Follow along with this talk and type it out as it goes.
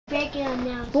make an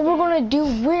announcement. What we're going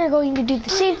to do the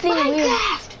same thing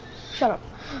Shut up.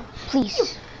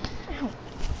 Please.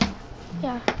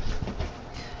 Yeah.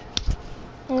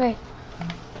 Okay.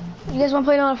 You guys want to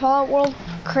play another Fallout World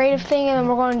creative thing, and then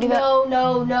we're going to do that?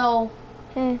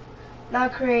 No.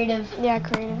 Not creative. Yeah,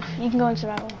 creative. You can go in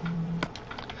survival.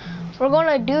 We're going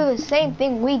to do the same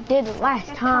thing we did last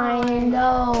time.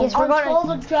 No. Yes, we're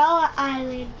going to draw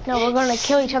island. No, we're going to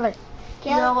kill each other.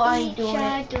 No, I ain't doing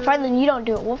it. Fine, then you don't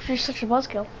do it. Wolf, you're such a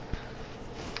buzzkill.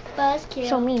 Buzzkill.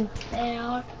 So mean. They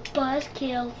are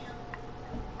buzzkill.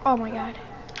 Oh my god.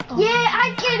 Oh. Yeah,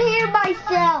 I can hear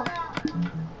myself.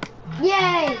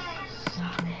 Yay.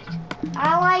 Stop it.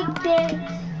 I like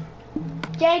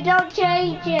this. Jay, don't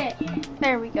change it.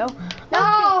 There we go.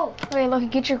 No. Okay,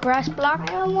 look, get your grass block. I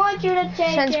don't want you to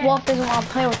change Since it. Wolf doesn't want to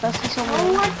play with us, he's so I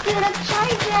mean. want you to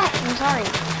change it. I'm sorry.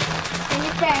 And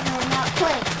you're saying I'm not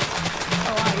playing.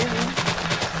 Oh, wow, you're mean.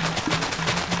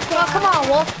 Oh, come on,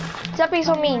 Wolf. Stop being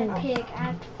so mean. Pig. I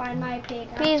have to find my pig.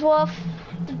 Please, Wolf.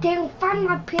 Didn't find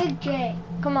my pig, Jay.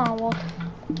 Come on, Wolf.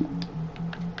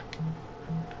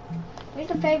 Where's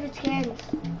the favorite skins?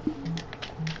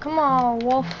 Come on,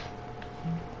 Wolf.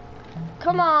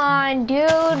 Come on, dude.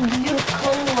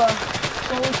 Cola.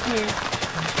 Here.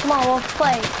 Come on, Wolf,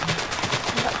 play.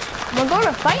 We're going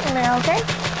to fight in there, okay?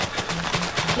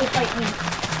 You fight me.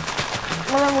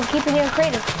 Well, then we'll keep it here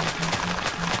creative.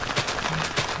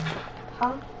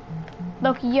 Huh?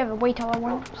 Loki, you have to wait till I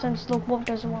want, since Wolf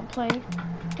doesn't want to play.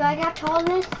 Do I got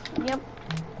tallness? Yep.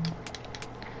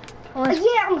 Unless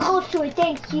Yeah, I'm close to it.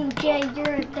 Thank you, Jay.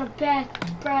 You're the best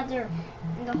brother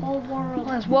in the whole world.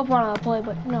 Unless Wolf wanted to play,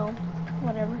 but no.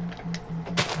 Whatever.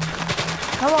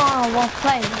 Come on, Wolf,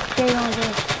 play. Stay on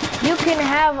this. You can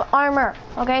have armor,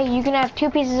 okay? You can have 2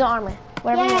 pieces of armor.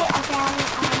 Whatever you want. Okay,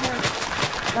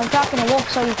 I'm I'm talking to Wolf,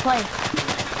 so you play.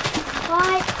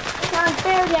 What? It's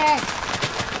unfair then.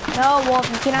 No, Wolf,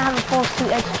 you cannot have a full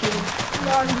suit executed.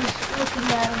 No, I'm just looking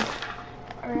at him.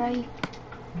 Alright.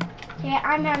 Yeah,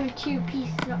 I'm having 2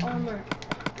 pieces of armor.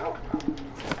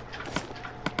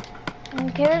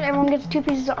 Okay, then everyone gets 2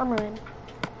 pieces of armor in.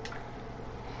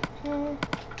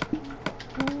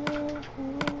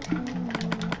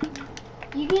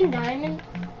 You get diamond?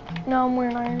 No, I'm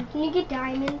wearing iron. Can you get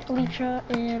diamond? Alicia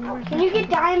and... Can you get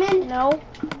diamond? No,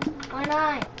 Why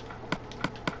not?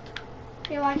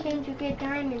 Yeah, why can't you get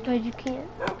diamond? because you can't.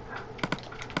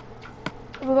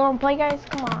 We're going to play, guys?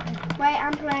 Come on. Wait,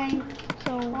 I'm playing.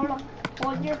 So, Hold on.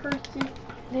 Hold your horses.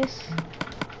 this,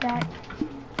 that.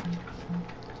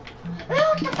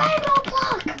 Look, the rainbow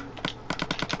block!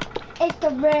 It's the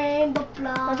rainbow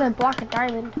block. That's a block of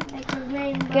diamond. It's a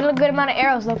rainbow. Get a good amount of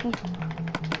arrows, Loki.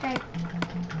 Okay.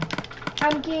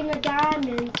 I'm getting a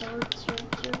diamond.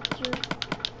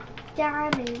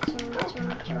 Diamond.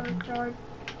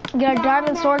 Get a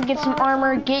diamond sword, get some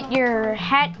armor, get your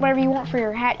hat, whatever you want for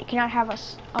your hat. You cannot have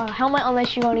a helmet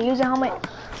unless you're going to use a helmet.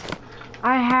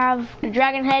 I have the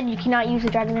dragon head. You cannot use the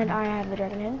dragon head. I have the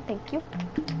dragon head. Thank you.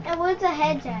 And where's the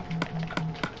heads at?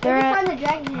 They're Where at, do you find the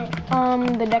dragon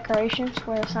head? the decorations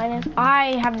where the sign is.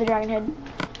 I have the dragon head.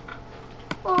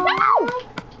 Oh.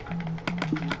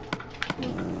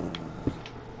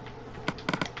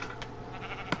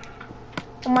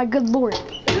 Oh my good lord. Ooh,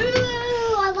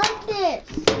 I like this.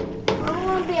 I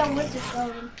want to be a wizard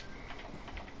golem.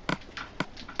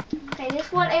 Okay,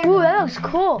 this one area. Ooh, that looks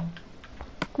cool.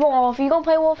 Come on, Wolf. You gonna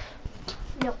play Wolf?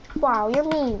 Nope. Wow, you're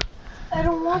mean. I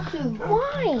don't want to.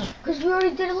 Why? Because we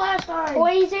already did it last time.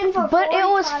 Poison for But it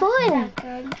was 45 fun.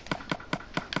 seconds.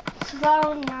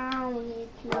 So now we need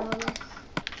to know this.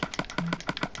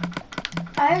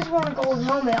 I just want a gold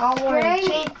helmet. I want to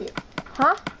enchant it.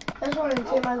 Huh? I just want to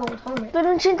enchant my gold helmet. Then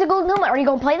enchant the golden helmet. Are you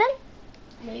gonna play then?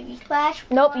 Maybe splash.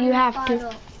 Nope, you have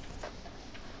to.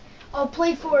 I'll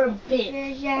play for a bit.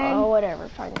 Oh, whatever.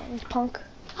 Fine. It's punk.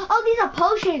 Oh, these are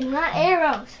potions, not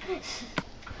arrows.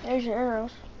 There's your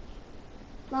arrows.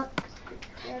 Look.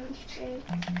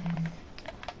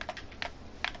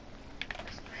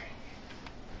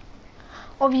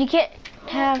 Well, if you can't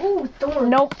have... Ooh, thorns.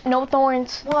 Nope, no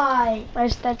thorns. Why?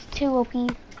 That's 2 OP.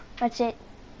 That's it.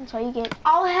 That's all you get.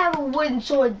 I'll have a wooden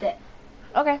sword then.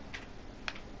 Okay.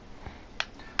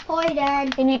 Oi,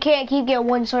 Dad. And you can't keep getting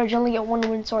 1 sword. You only get 1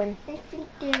 wooden sword. I think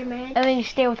there, man. And then you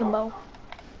stay with the bow.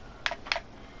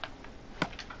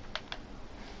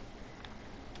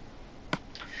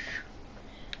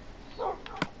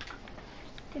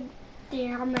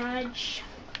 Damage.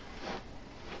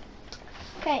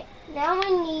 Okay, now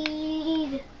we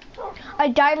need... A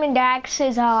diamond axe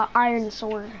is a iron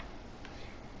sword.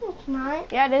 It's not.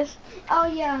 Yeah, it is. Oh,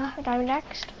 yeah. A diamond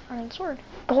axe, iron sword.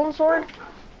 Golden sword,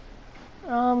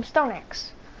 stone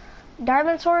axe.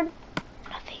 Diamond sword?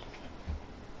 Nothing.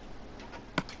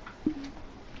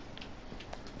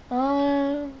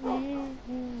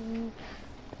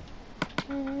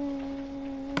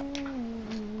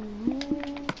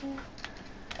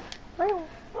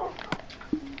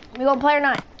 You gonna play or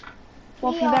not?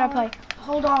 Well, you better play.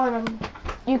 Hold on.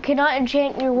 You cannot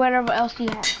enchant your whatever else you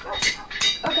have.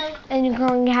 Okay. And you're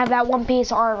going to have that one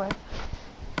piece of armor.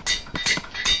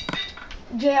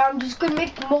 Yeah, I'm just gonna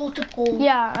make multiple.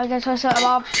 Yeah, I guess I said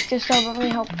Bob just so let me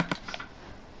help.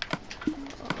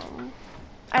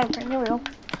 Okay, here we go.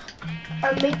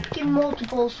 I'm making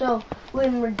multiple, so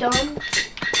when we're done,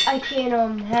 I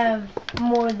can have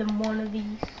more than one of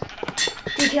these.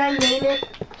 Can I name it,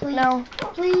 please? No.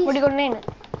 Please. What are you gonna name it?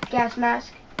 Gas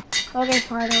mask. Okay,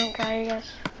 fine, I don't care, I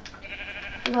guess.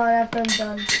 Well, after I'm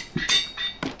done.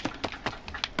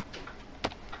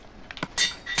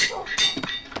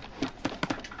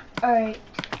 Alright.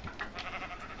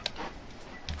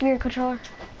 Give me your controller.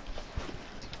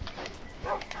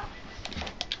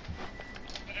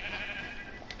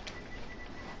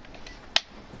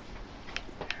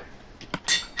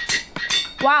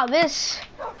 Wow, this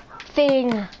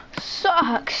thing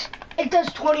sucks. It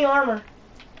does 20 armor.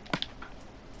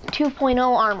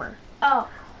 2.0 armor. Oh.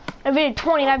 If it did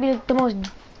 20, that'd be like the most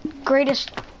greatest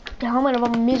helmet of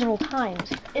all miserable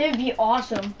times. It'd be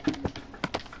awesome.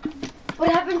 What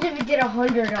happens if it did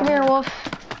 100 armor? Come here, Wolf.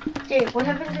 Jay, what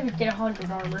happens if it did 100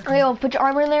 armor? Okay, well, put your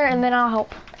armor in there and then I'll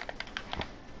help.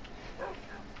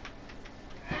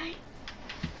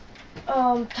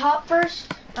 Top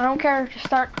first? I don't care, just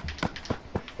start.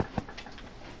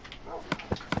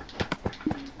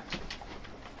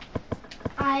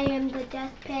 I am the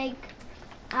death pig.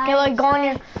 Okay, like go on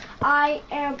your... I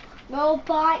am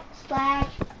robot /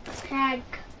 pig.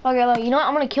 Okay, look, you know what?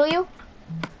 I'm gonna kill you.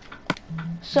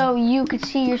 So you could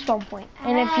see your spawn point.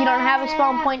 And if you don't have a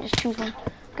spawn point, just choose one.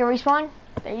 Okay, respawn.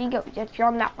 There you go. You're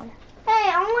on that one. Hey,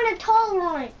 I want a tall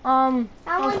one.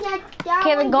 I want that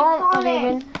okay, then go on. tallest. Okay,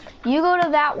 then you go to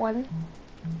that one.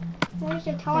 Where's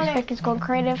the This tallest? pick is called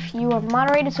creative. You are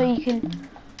moderated so you can.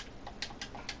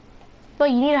 But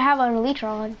you need to have an elytra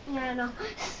on. Yeah, no.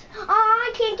 Oh,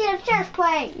 I can't get a chest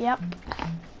plate. Yep.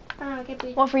 Oh, get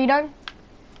me. Wolf, are you done?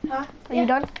 Huh? Are you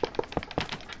done?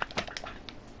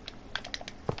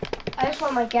 I just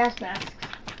want my gas mask.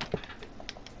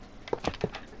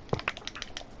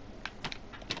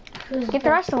 Get the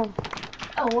rest of them.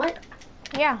 Oh, what?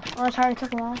 Yeah. Oh, it's hard. It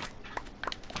took a while.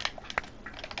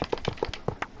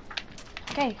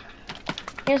 Okay.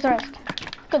 Here's the rest.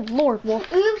 Good lord,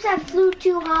 Wolf. Oops, I flew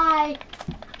too high.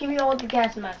 Give me all the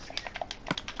gas masks.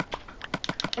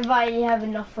 If I have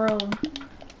enough room.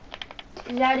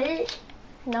 Is that it?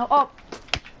 No. Oh.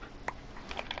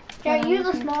 Are you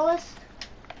the smallest?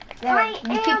 Yeah,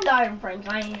 you keep the iron frames.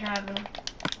 I ain't having them.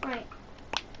 Right.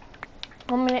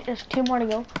 1 minute. There's 2 more to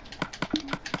go.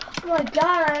 Oh my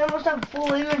god, I almost have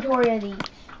full inventory of these.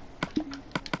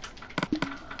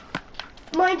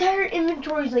 My entire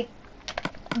inventory is like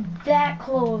that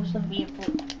close to being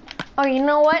full. Oh, you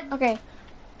know what? Okay.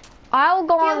 I'll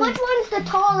go Yeah, on. which one's the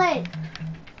tallest?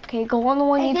 Okay, go on the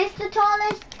one Is you. this the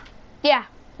tallest? Yeah,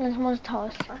 this one's the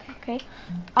tallest. Okay.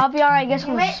 I'll be on, I guess,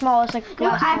 on the smallest. Like No,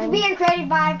 I last have to time. be in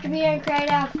creative. I have to be in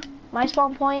creative. My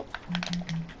spawn point.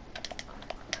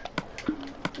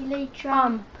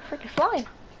 Elytra. Freaking flying.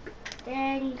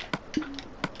 Daddy.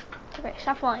 Okay,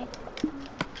 stop flying.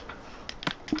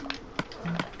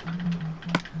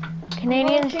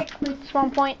 Canadian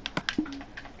spawn point.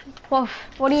 Wolf,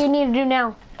 what do you need to do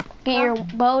now? Get your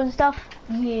bow and stuff?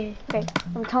 Yeah. Okay,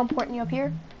 I'm teleporting you up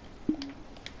here.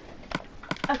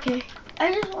 Okay.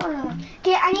 I just wanna.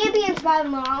 Okay, I need to be in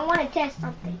survival mode. I wanna test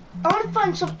something. I wanna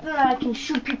find something that I can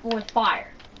shoot people with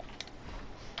fire.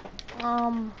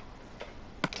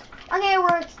 Okay, it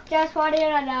works. Just what did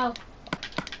I know?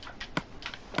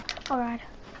 Alright.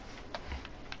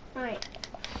 Alright.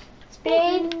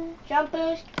 Speed, jump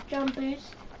boost, speed,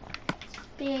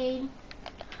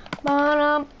 then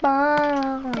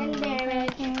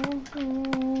damage.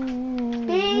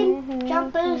 Speed,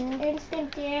 jump boost,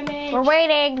 instant damage. We're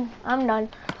waiting. I'm done.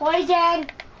 Poison,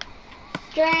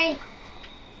 strength.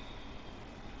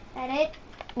 That it?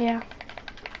 Yeah.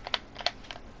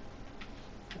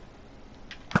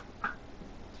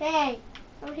 Hey,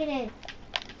 don't hit it.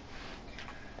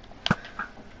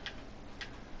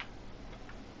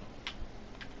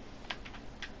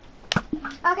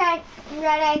 Okay, I'm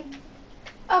ready.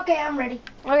 Okay, I'm ready.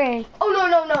 Okay. Oh,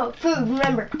 no. Food,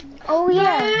 remember. Oh,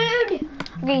 yeah. Food.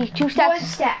 Okay, 2 stacks. 1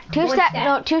 stack. 2 1 stacks.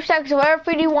 No, 2 stacks of whatever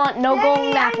food you want. No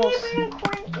golden apples.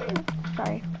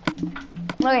 Sorry.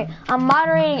 Okay, I'm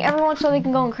moderating everyone so they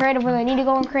can go in creative when they need to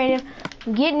go in creative.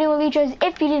 Get new elytras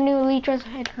if you did new elytras,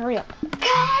 and hurry up.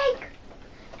 Cake!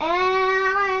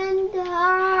 And,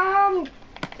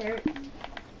 there.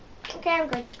 Okay, I'm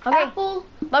good. Okay. Apple.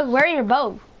 Look, where are your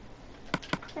bow?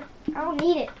 I don't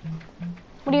need it.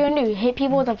 What are you gonna do? Hit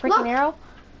people with a freaking Look. arrow?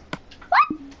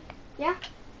 What? Yeah.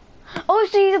 Oh,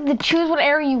 so you have to choose what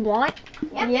arrow you want?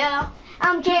 Yep. Yeah.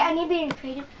 Jay, I need to be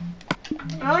creative.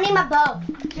 I don't need my bow.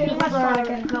 I need my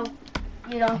sword. Go.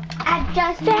 You know.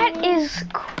 That is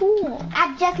cool.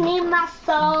 I just need my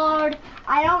sword.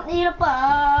 I don't need a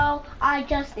bow. I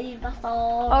just need my sword.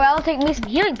 Oh, I'll take me some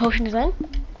healing potions then.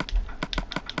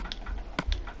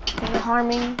 Okay,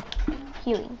 harming,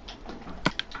 healing.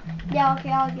 Yeah, okay,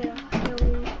 I'll get a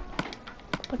healing.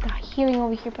 Put the healing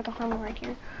over here, put the harming right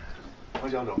here.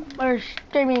 What y'all doing? We're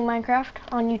streaming Minecraft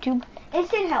on YouTube.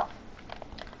 Instant health.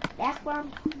 That's what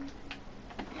I'm talking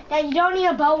about. That you don't need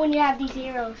a bow when you have these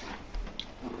arrows.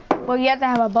 Well, you have to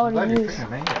have a bow I'm glad to you're use. fixing,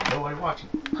 man. Yeah, nobody's watching.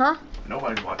 Huh?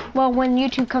 Nobody's watching. Well, when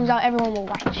YouTube comes out, everyone will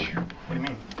watch. What do you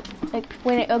mean? Like,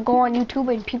 when it'll go on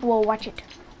YouTube and people will watch it.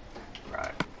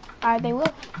 Right. They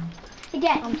will.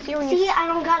 Again, I'm serious. see, I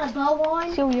don't got a bow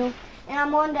on, Cereal. and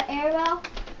I'm on the arrow.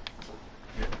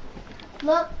 Yeah.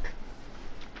 Look.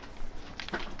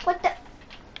 What the?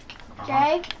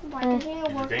 Jay, why doesn't it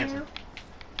You're work dancing. now?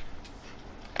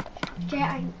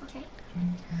 Jay, okay.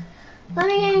 Let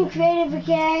me get creative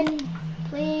again,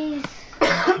 please.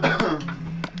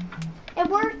 It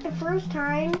worked the first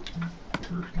time.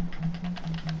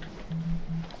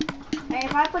 Hey,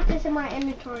 if I put this in my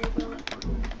inventory, will it?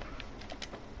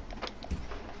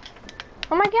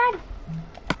 Oh my god.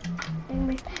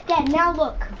 Dad, now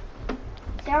look.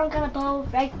 See, I don't got a bow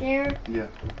right there. Yeah.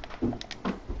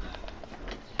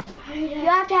 You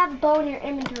have to have a bow in your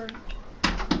inventory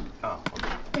Oh.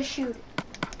 to shoot it.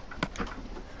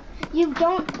 You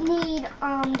don't need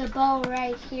the bow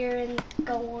right here and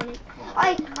go on it.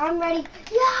 I'm ready.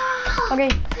 Yeah! Okay.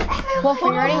 Everyone, Wolf,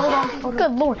 are you ready? hold on.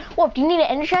 Good lord. Wolf, do you need an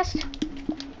ender chest?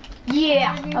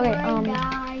 Yeah. Okay,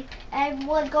 Die.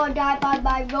 Everyone's gonna die by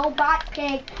my robot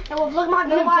pig. And Wolf, look at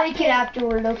my robot pig.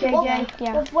 afterward, okay, Wolf, Jay?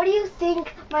 Yeah. Wolf, what do you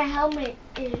think my helmet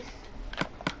is?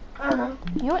 I don't know.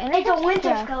 You an ender It's a chest? winter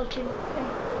Yeah. skeleton.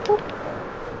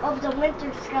 Of the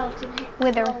winter skeleton.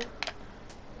 Wither.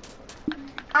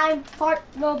 I'm part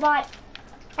robot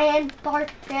and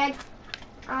part pig.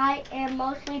 I am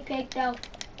mostly pig though.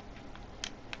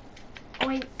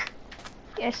 Oink.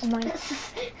 Yeah, this is mine.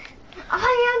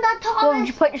 I am the Wolf, did tallest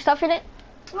you put your stuff in it?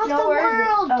 of the where is it?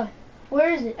 world. Oh,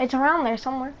 where is it? It's around there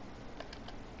somewhere.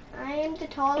 I am the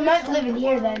It tallest. might of live in the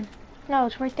here world. then. No,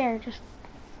 it's right there. Just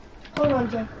Hold on,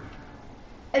 Jay.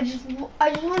 I just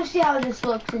want to see how this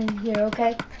looks in here,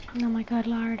 okay? oh my god,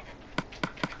 lord.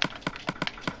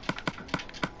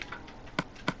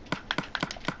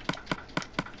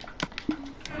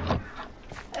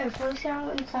 I just want to see how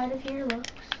inside of here looks.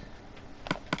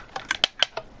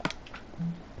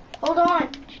 Hold on.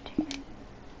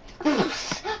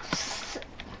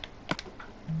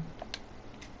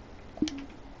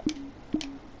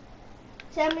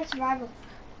 Sam is survival.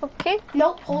 Okay.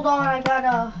 Nope, hold on. I got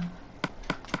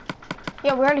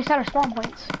Yeah, we already set our spawn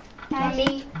points.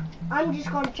 Daddy, I'm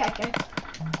just going to check it.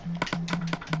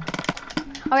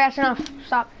 Okay, that's enough.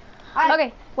 Stop.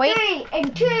 Okay, wait. 3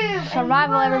 and 2. and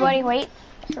Survival, 1. everybody. Wait.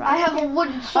 I Survival. have a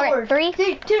wooden Okay, sword. 3,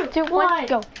 2, 2, 1,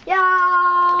 go.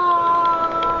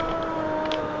 Yeah.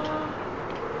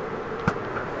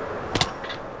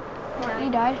 You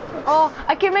died. Oh,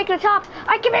 I can make it to the top.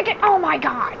 I can make it. Oh my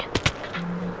god.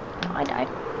 I died.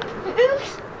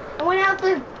 Oops. I went out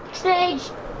the stage.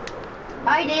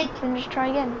 I did. Then just try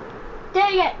again.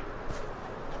 Dang it.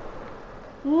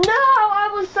 No, I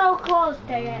was so close.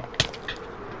 Dang it.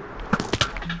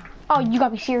 Oh, you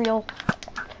got me cereal.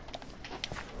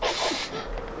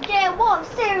 Yeah,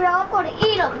 Wolf, cereal. I'm going to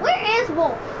eat him. Where is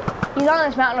Wolf? He's on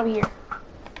this mountain over here.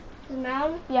 The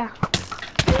mountain? Yeah.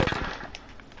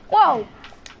 Whoa.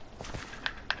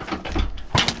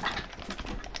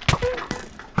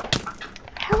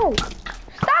 Hell.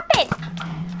 Stop it.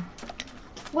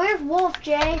 Where's Wolf,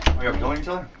 Jay? Oh, you're killing each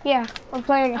other? Yeah, we're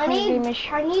playing I Hunger need Game-ish.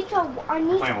 Playing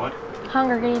what?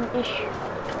 Hunger Game-ish.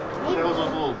 What the hell is those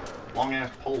little long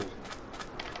ass poles?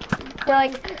 They're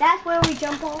like, That's where we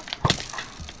jump off.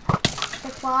 To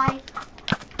fly.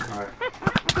 Alright.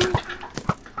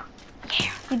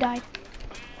 yeah, you died.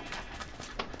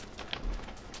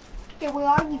 Okay, where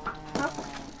are you? Huh?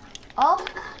 Oh.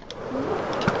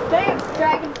 Damn,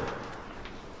 dragon.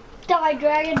 Die,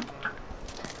 dragon.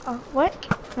 Oh, what?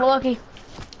 Well, okay.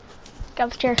 Get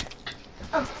up the chair.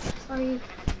 Oh, sorry.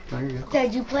 There you go.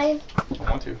 Did you play? I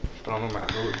want to, but I don't know my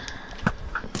ability.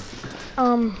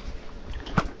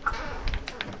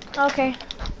 Okay.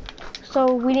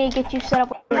 So we need to get you set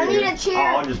up. I need a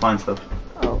chair. I'll just find stuff.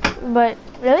 Oh, but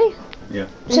really? Yeah.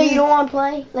 So you don't want to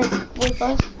play like with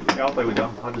us? Yeah, I'll play with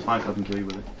y'all. I'll just find stuff and kill you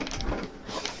with it.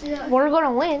 Yeah. We're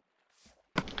gonna win.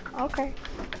 Okay.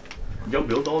 Did y'all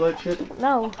build all that shit?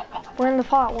 No, we're in the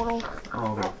Fallout world.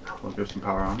 Oh, okay. Let's give some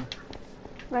power armor.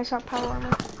 That's not power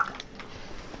armor.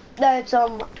 That's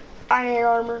iron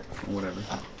armor. Or whatever.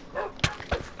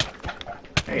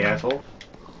 Hey, asshole.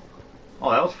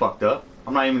 Oh, that was fucked up.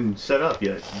 I'm not even set up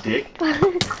yet, dick.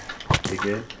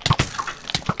 Dickhead.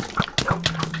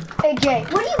 Hey Jay,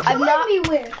 What are you I'm killing not- me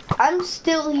with? I'm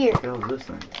still here. What the hell is this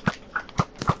thing?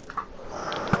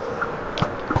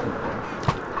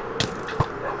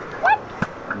 What?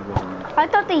 I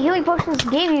thought the healing potions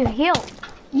gave you heal.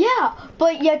 Yeah,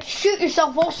 but you have to shoot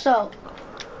yourself also.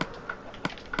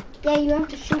 Yeah, you have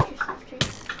to shoot yourself, Jay.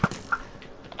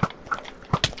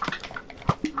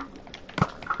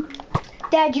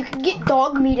 Dad, you can get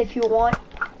dog meat if you want.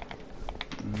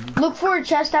 Look for a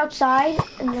chest outside,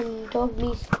 and then dog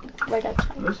meat right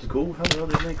outside. This is cool. How the hell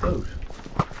did they make those?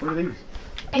 What are these?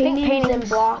 I think Paintings and paintings.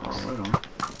 blocks. Oh, right on.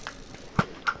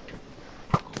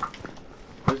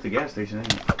 There's the gas station,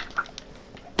 ain't it?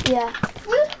 Yeah.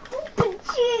 You stupid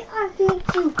shit, I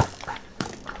hate you.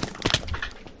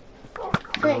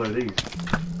 What the hell are these?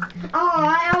 Oh,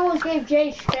 I almost gave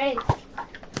Jay strength.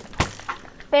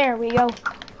 There we go.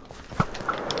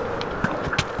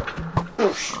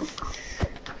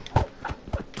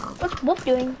 What's Wolf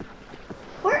doing?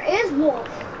 Where is Wolf?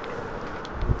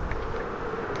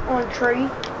 On a tree.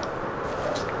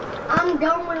 I'm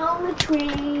going on the tree,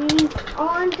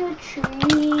 on the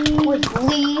tree. With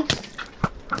leaves.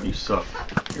 Oh, you suck.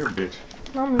 You're a bitch.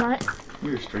 No, I'm not.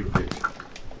 You're a straight bitch.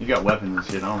 You got weapons and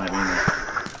shit. I don't have any.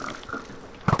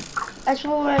 That's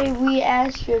why we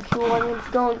asked you if you wanted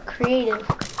to go creative.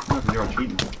 You're all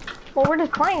cheating. Well, we're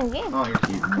just playing a game. Oh, you're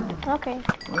cheating. Okay.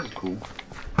 Well, this is cool.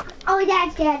 Oh,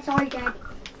 Dad, sorry, Dad.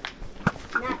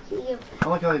 Not you. I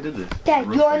like how they did this. Dad,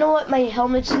 you wanna know what my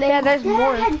helmet's name? Yeah, there's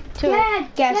more Dad, to it. Dad,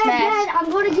 Gas Dad, mask. Dad,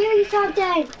 I'm going to give you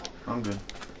something. I'm good.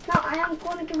 No, I am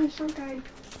going to give you something.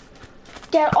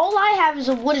 Dad, all I have is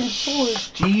a wooden sword.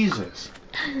 Jesus.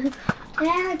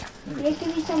 Dad, let me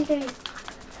give you something.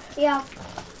 Yeah.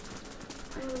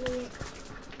 I don't need it.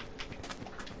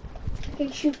 I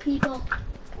can shoot people.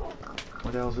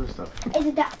 What the hell is this stuff? It's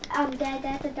a Dad,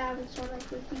 that's a diamond sword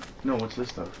like with you. No, what's this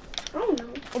stuff? I don't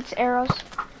know. It's arrows.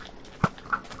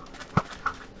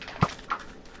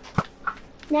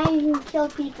 Now you can kill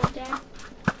people, Dad.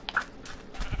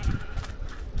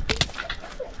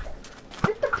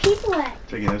 Where's the people at?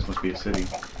 Thinking this must be a city.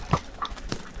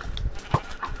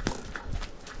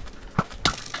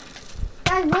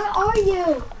 Dad, where are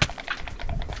you?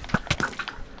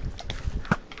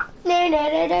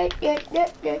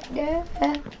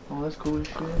 Oh, that's cool as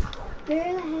shit.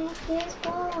 Where the heck is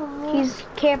Paul? He's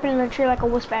camping in a tree like a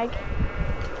wuss bag.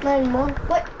 Not anymore.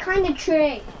 What kind of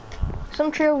tree?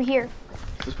 Some tree over here,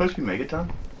 Is this supposed to be Megaton?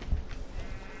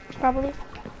 probably.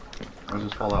 Or is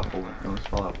this Fallout 4? No, it's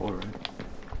Fallout 4, right?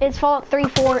 It's Fallout 3,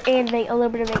 4, and a little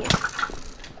bit of Vegas.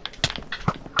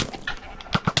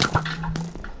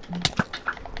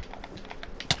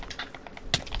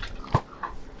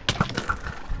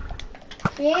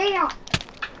 Yeah.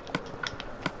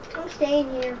 I'm staying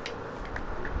here.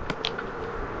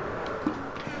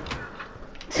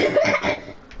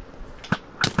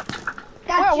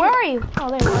 Where are you? Oh,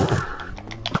 there you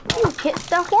are. You hit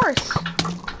the horse.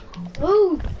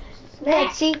 Ooh.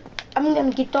 Dad, see? I'm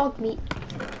gonna get dog meat.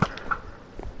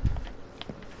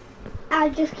 I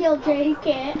just killed J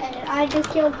Cat and I just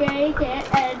killed J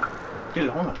Cat and Dude,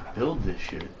 I want to build this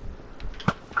shit.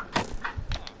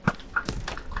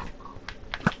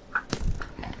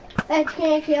 Bet you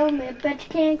can't kill me. Bet you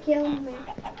can't kill me.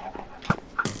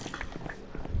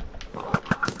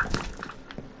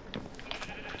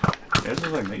 Yeah, this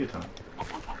is like Megaton.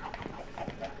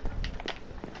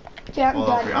 Yeah, I'm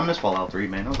Fallout 3. done. I miss Fallout 3,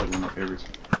 man. That was like one of my favorites.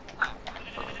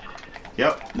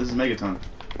 Yep, this is Megaton.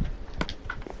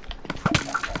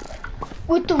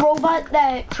 With the robot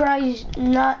that tries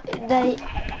not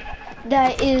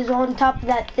that is on top of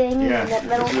that thing Yeah, and that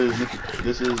metal.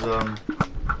 this is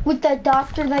With the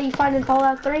doctor that you find in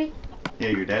Fallout 3. yeah,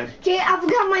 your dad. Jay, I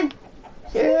forgot my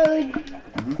food.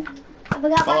 Mm-hmm. I forgot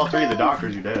my Fallout 3, the food.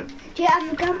 doctor's your dad. Jay, I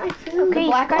forgot my food. Okay.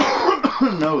 Black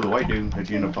guy? No, the white dude that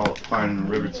you end up finding in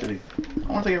River City.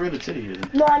 I want to get rid of City here.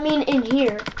 No, I mean in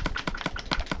here.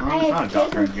 No, I it's not a have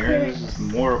doctor in taken here. pills. This is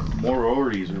more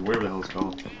Rorities or whatever the hell it's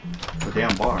called. The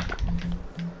damn bar.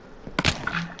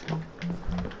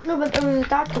 No, but there was a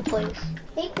doctor place.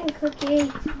 Bacon cookie.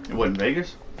 It wasn't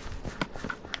Vegas?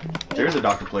 There's a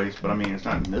doctor place, but I mean, it's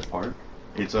not in this part.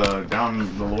 It's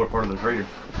down the lower part of the crater.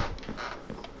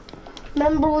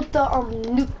 Remember with the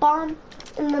nuke bomb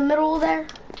in the middle there?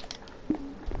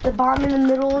 The bomb in the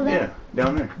middle of there? Yeah,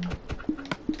 down there.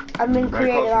 I've been Right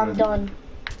created, across I'm from done.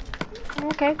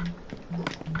 Okay.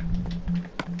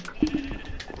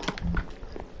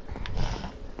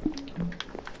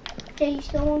 Hey, you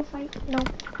still want to fight? No.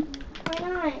 Why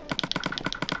not?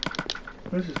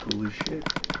 This is cool as shit.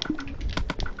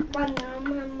 Why not?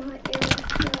 I'm on my ear.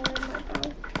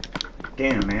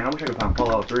 Damn, man, I wish I could find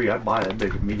Fallout 3. I'd buy that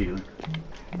bitch immediately.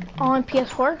 On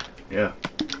PS4? Yeah.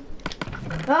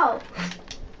 Oh.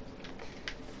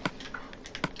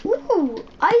 Ooh,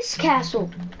 ice castle.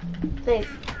 Wait,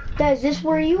 is this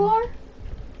where you are?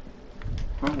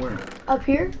 Huh, where? Up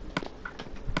here?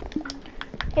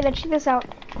 Hey, then check this out.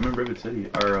 I'm in Rivet City,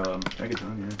 or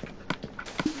Megaton, yeah.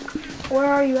 Where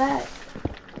are you at?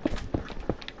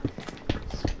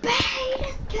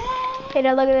 Hey,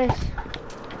 now look at this.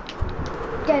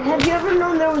 Dad, have you ever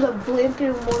known there was a blimp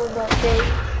in one of the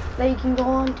caves that you can go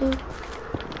on to?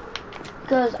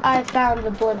 Because I found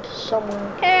the blimp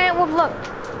somewhere. And well, look.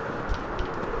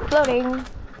 Floating.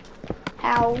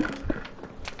 How?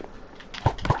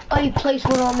 Oh, you place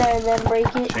one on there and then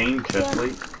break it? Chain, chest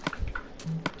plate.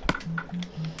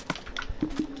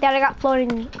 Dad, I got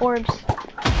floating orbs.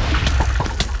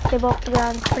 They both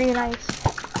ground pretty nice.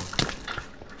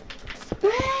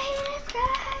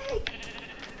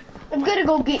 I'm gonna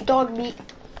go get dog meat.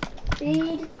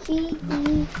 Yeah,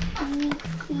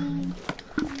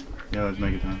 it's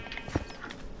Megaton.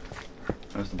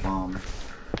 That's the bomb.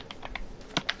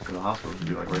 So the hospital should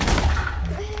be like right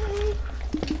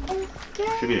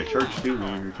there. Should be a church too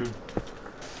over here too.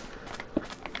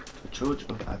 The Church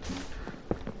of Athens.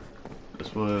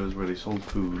 This was where they sold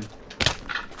food.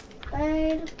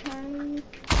 Alright,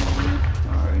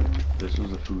 this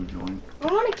was a food joint. I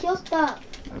want to kill stuff.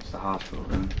 That's the hospital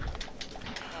then.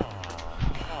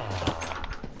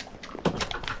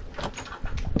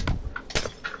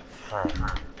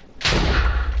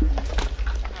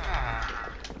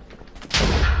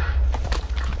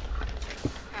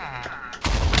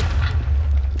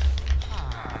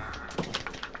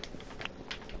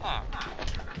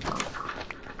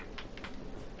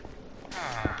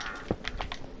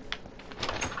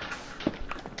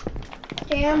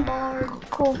 Damn bored.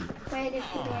 Cool. Wait a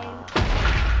second.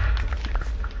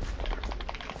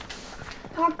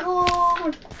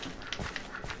 Parkour.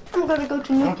 I'm gonna go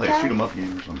to I want to play a shoot 'em Nuketown. up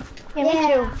game or something. Yeah,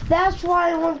 me too. That's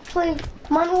why I want to play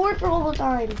Modern Warfare all the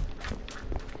time.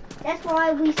 That's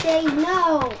why we say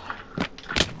no.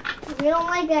 We don't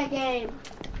like that game.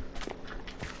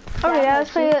 Okay, yeah,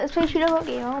 let's play shoot 'em up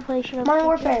game. I'll play shoot 'em up. Modern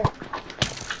Warfare.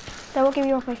 Then what game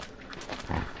you want to play?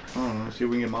 I don't know, let's see if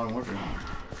we can get Modern Warfare.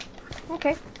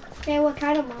 Okay. Okay, what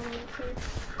kind of Modern Warfare?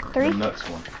 3? The nuts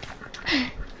one.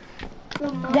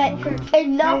 The Modern That Warfare.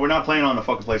 and No, no. we're not playing on the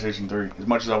fucking PlayStation 3. As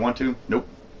much as I want to, nope.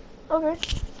 Okay.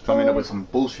 If I end up with some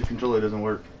bullshit controller, it doesn't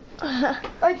work.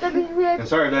 I thought we had And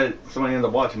sorry that somebody ends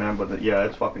up watching that, but yeah,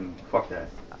 it's fucking, fuck that.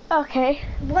 Okay.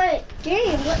 What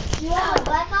game? What? You have a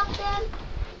Black Ops then?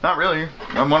 Not really.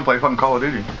 I want to play fucking Call of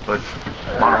Duty, but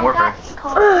Modern Warfare. That's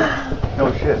called.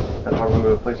 No shit. That's why we're going to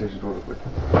go to the PlayStation store real quick.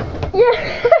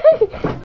 Yeah.